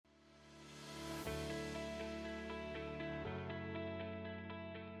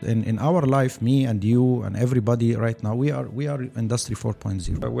In our life, me and you and everybody right now, we are Industry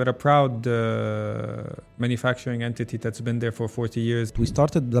 4.0. We're a proud manufacturing entity that's been there for 40 years. We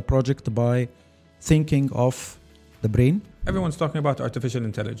started the project by thinking of the brain. Everyone's talking about artificial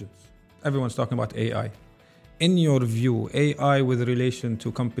intelligence. Everyone's talking about AI. In your view, AI with relation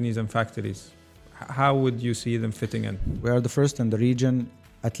to companies and factories, how would you see them fitting in? We are the first in the region,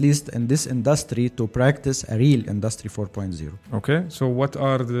 at least in this industry, to practice a real Industry 4.0. Okay, so what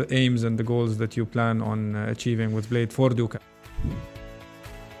are the aims and the goals that you plan on achieving with Blade for Duca?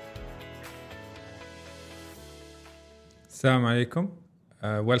 Assalamu alaikum.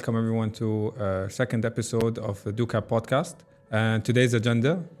 Welcome everyone to our second episode of the Duca podcast. And today's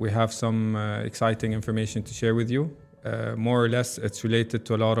agenda, we have some exciting information to share with you. More or less, it's related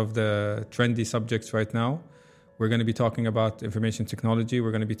to a lot of the trendy subjects right now. We're going to be talking about information technology.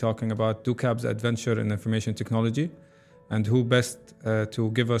 We're going to be talking about Ducab's adventure in information technology, and who best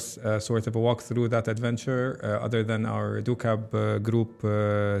to give us sort of a walk through that adventure other than our Ducab group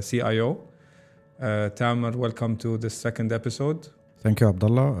CIO. Tamer, welcome to this second episode. Thank you,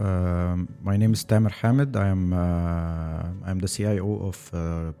 Abdullah. My name is Tamer Hamed. I'm the CIO of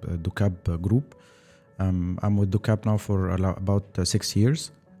Ducab Group. I'm with Ducab now for about 6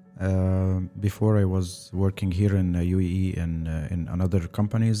 years. Before I was working here in UAE in another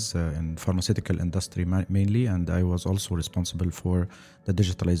companies in pharmaceutical industry mainly, and I was also responsible for the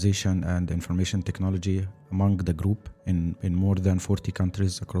digitalization and information technology among the group in more than 40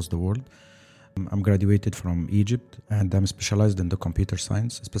 countries across the world. I'm graduated from Egypt, and I'm specialized in the computer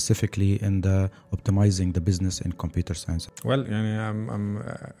science, specifically in the optimizing the business in computer science. Well,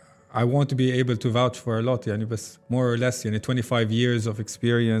 I won't be able to vouch for a lot, but more or less 25 years of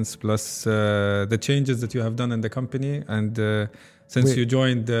experience plus the changes that you have done in the company, and since you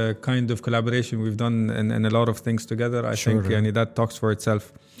joined, the kind of collaboration we've done in a lot of things together, I think that talks for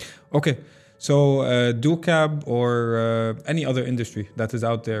itself. Okay. So Ducab or any other industry that is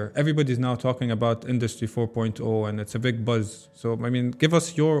out there, everybody's now talking about Industry 4.0, and it's a big buzz. So, give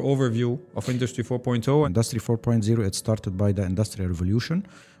us your overview of Industry 4.0. Industry 4.0, it started by the Industrial Revolution,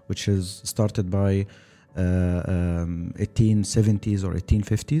 which is started by 1870s or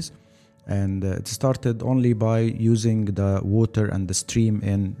 1850s. And it started only by using the water and the steam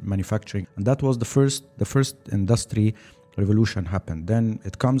in manufacturing. And that was the first industry revolution happened. Then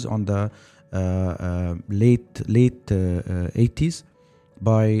it comes on the late 80s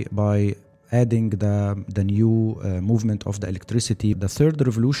by adding the new movement of the electricity. The third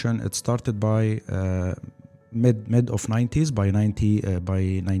revolution, it started by mid of 90s, by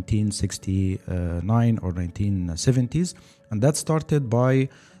 1969 or 1970s, and that started by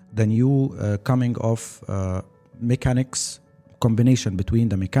the new coming of mechanics, combination between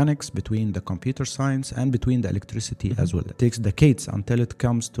the mechanics, between the computer science, and between the electricity as well. It takes decades until it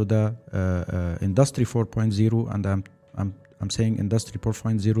comes to the Industry 4.0, and I'm saying Industry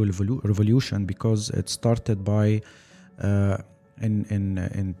 4.0 revolution because it started by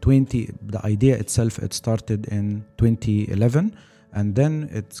in 20. The idea itself, it started in 2011, and then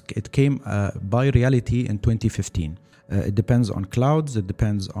it came by reality in 2015. It depends on clouds. It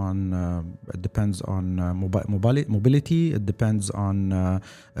depends on mobility. It depends on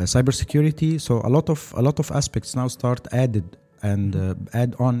cybersecurity. So a lot of aspects now start added and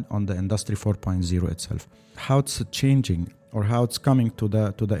add on the Industry 4.0 itself. How it's changing or how it's coming to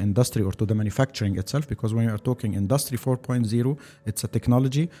the industry or to the manufacturing itself. Because when you are talking Industry 4.0, it's a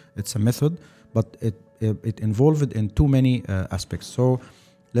technology, it's a method, but it involved in too many aspects. So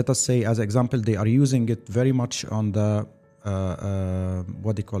let us say, as an example, they are using it very much on the,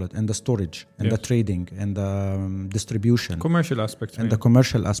 in the storage, in the trading, in the distribution. Commercial aspects. And the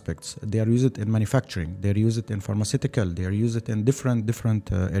commercial aspects. They are using it in manufacturing. They use it in pharmaceutical. They are using it in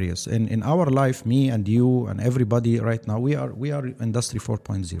different areas. In our life, me and you and everybody right now, we are Industry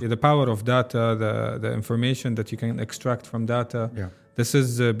 4.0. The power of data, the information that you can extract from data. Yeah. This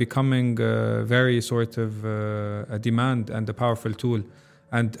is becoming very sort of a demand and a powerful tool.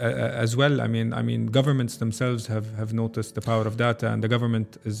 And as well, governments themselves have noticed the power of data, and the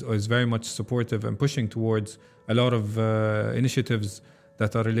government is very much supportive and pushing towards a lot of initiatives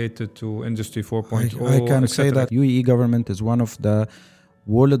that are related to Industry 4.0. I can say that UAE government is one of the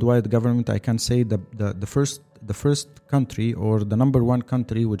worldwide government. I can say the first country or the number one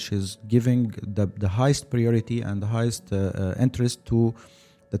country which is giving the highest priority and the highest interest to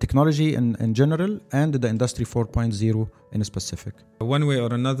the technology in general and the Industry 4.0 in specific. One way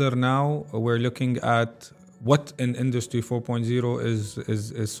or another now, we're looking at what in Industry 4.0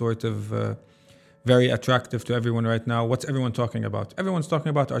 is sort of very attractive to everyone right now. What's everyone talking about? Everyone's talking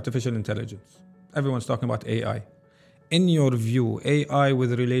about artificial intelligence. Everyone's talking about AI. in your view, AI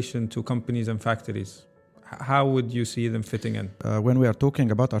with relation to companies and factories, how would you see them fitting in? When we are talking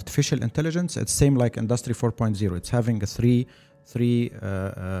about artificial intelligence, it's same like Industry 4.0. It's having a three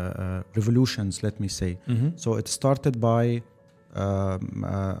revolutions, let me say. So it started by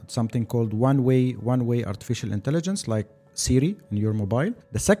something called one-way artificial intelligence, like Siri in your mobile.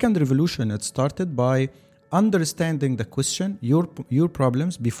 The second revolution, it started by understanding the question, your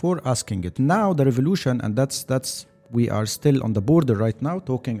problems, before asking it. Now the revolution, and that's we are still on the border right now,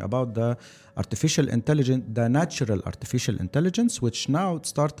 talking about the artificial intelligence, the natural artificial intelligence, which now it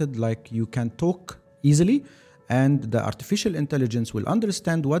started like you can talk easily, and the artificial intelligence will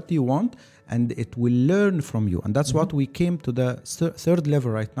understand what you want, and it will learn from you. And that's what we came to the third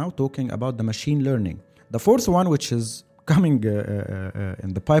level right now, talking about the machine learning. The fourth one, which is coming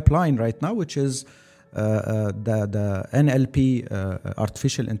in the pipeline right now, which is the NLP,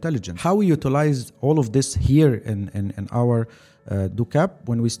 artificial intelligence. How we utilize all of this here in our DoCap.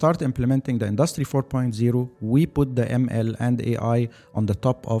 When we start implementing the Industry 4.0, we put the ML and AI on the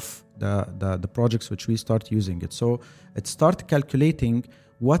top of the projects which we start using it. So it start calculating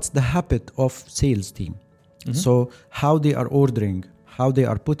what's the habit of sales team. So how they are ordering, how they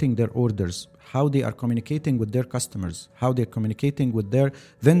are putting their orders, how they are communicating with their customers, how they're communicating with their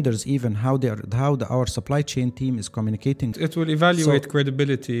vendors, even how our supply chain team is communicating. It will evaluate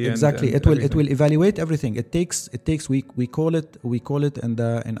credibility. Exactly, and it will evaluate everything. It takes. We call it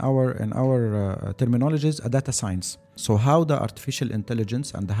in our terminologies a data science. So how the artificial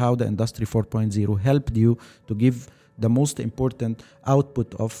intelligence and how the Industry 4.0 helped you to give the most important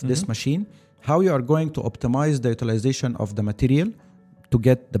output of this machine. How you are going to optimize the utilization of the material, to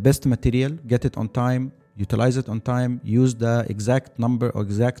get the best material, get it on time, utilize it on time, use the exact number or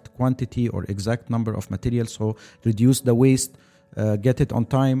exact quantity or exact number of material, so reduce the waste, get it on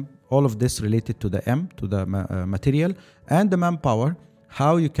time. All of this related to the material and the manpower,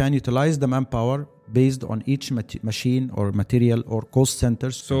 how you can utilize the manpower based on each machine or material or cost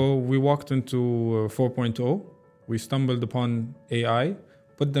centers. So we walked into 4.0, we stumbled upon AI,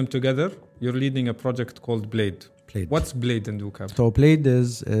 put them together. You're leading a project called Blade. What's Blade in DoCap? So Blade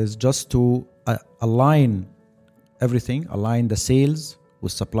is just to align everything, align the sales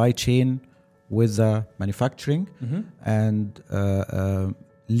with supply chain, with the manufacturing, and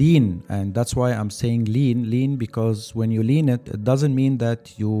lean. And that's why I'm saying lean, because when you lean it doesn't mean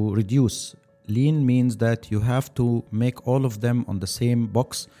that you reduce. Lean means that you have to make all of them on the same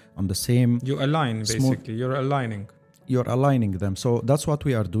box, on the same... You align, basically. You're aligning them. So that's what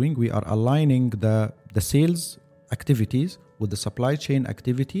we are doing. We are aligning the sales activities with the supply chain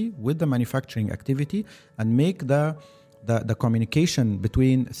activity, with the manufacturing activity, and make the communication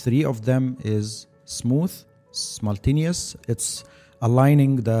between three of them is smooth, simultaneous. It's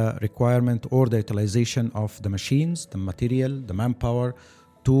aligning the requirement or the utilization of the machines, the material, the manpower,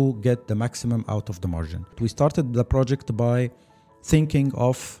 to get the maximum out of the margin. We started the project by thinking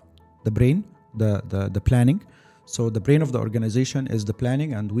of the brain, the planning. So the brain of the organization is the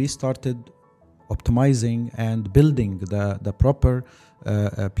planning, and we started optimizing and building the proper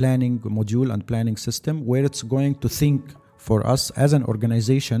planning module and planning system, where it's going to think for us as an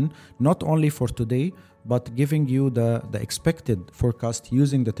organization, not only for today, but giving you the expected forecast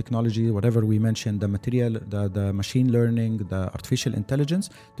using the technology, whatever we mentioned, the material, the machine learning, the artificial intelligence,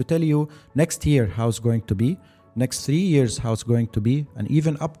 to tell you next year how it's going to be, next 3 years how it's going to be, and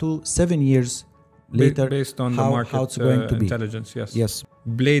even up to 7 years later, based on the market how it's going to be. Intelligence. Yes.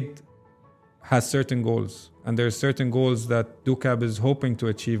 Blade has certain goals, and there's certain goals that DoCap is hoping to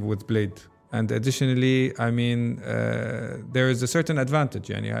achieve with Blade. And additionally, I mean, there is a certain advantage.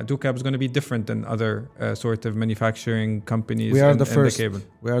 DoCap is going to be different than other sort of manufacturing companies. We are the first.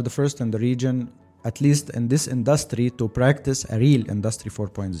 We are the first in the region, at least in this industry, to practice a real Industry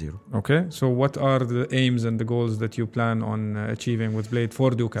 4.0. Okay. So what are the aims and the goals that you plan on achieving with Blade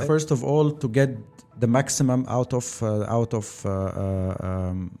for DoCap? First of all, to get the maximum out of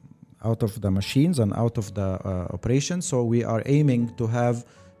the machines and out of the operation. So we are aiming to have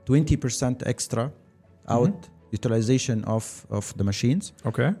 20% extra utilization of the machines.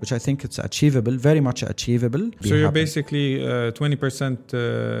 Okay. Which I think it's achievable, very much achievable. So you're basically 20%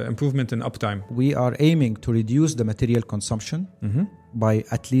 improvement in uptime. We are aiming to reduce the material consumption by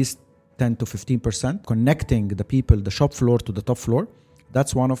at least 10 to 15%, connecting the people, the shop floor to the top floor.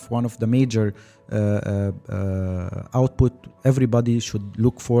 that's one of the major output everybody should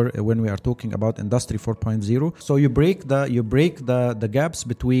look for when we are talking about Industry 4.0. So you break the gaps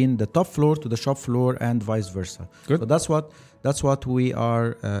between the top floor to the shop floor and vice versa. Good. So that's what we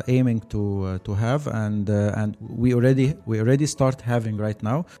are aiming to have, and we already start having right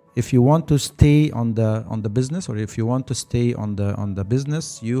now. If you want to stay on the business, or if you want to stay on the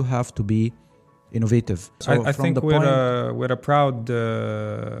business, you have to be innovative. So I think we're a proud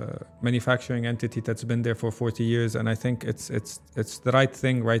manufacturing entity that's been there for 40 years, and I think it's the right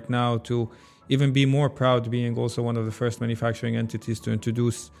thing right now to even be more proud, being also one of the first manufacturing entities to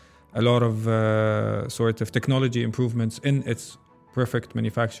introduce a lot of sort of technology improvements in its perfect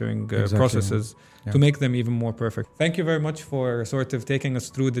manufacturing processes to make them even more perfect. Thank you very much for sort of taking us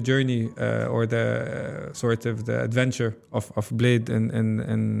through the journey or the sort of the adventure of Blade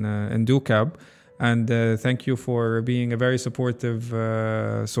in DoCab. And thank you for being a very supportive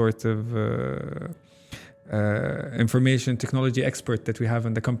sort of information technology expert that we have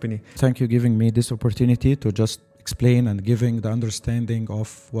in the company. Thank you for giving me this opportunity to just explain and giving the understanding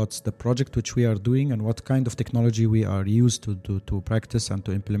of what's the project which we are doing and what kind of technology we are used to practice and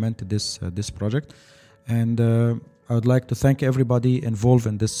to implement this project. And I would like to thank everybody involved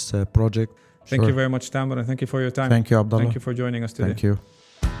in this project. Thank you very much, Tamer, and thank you for your time. Thank you, Abdullah. Thank you for joining us today. Thank you.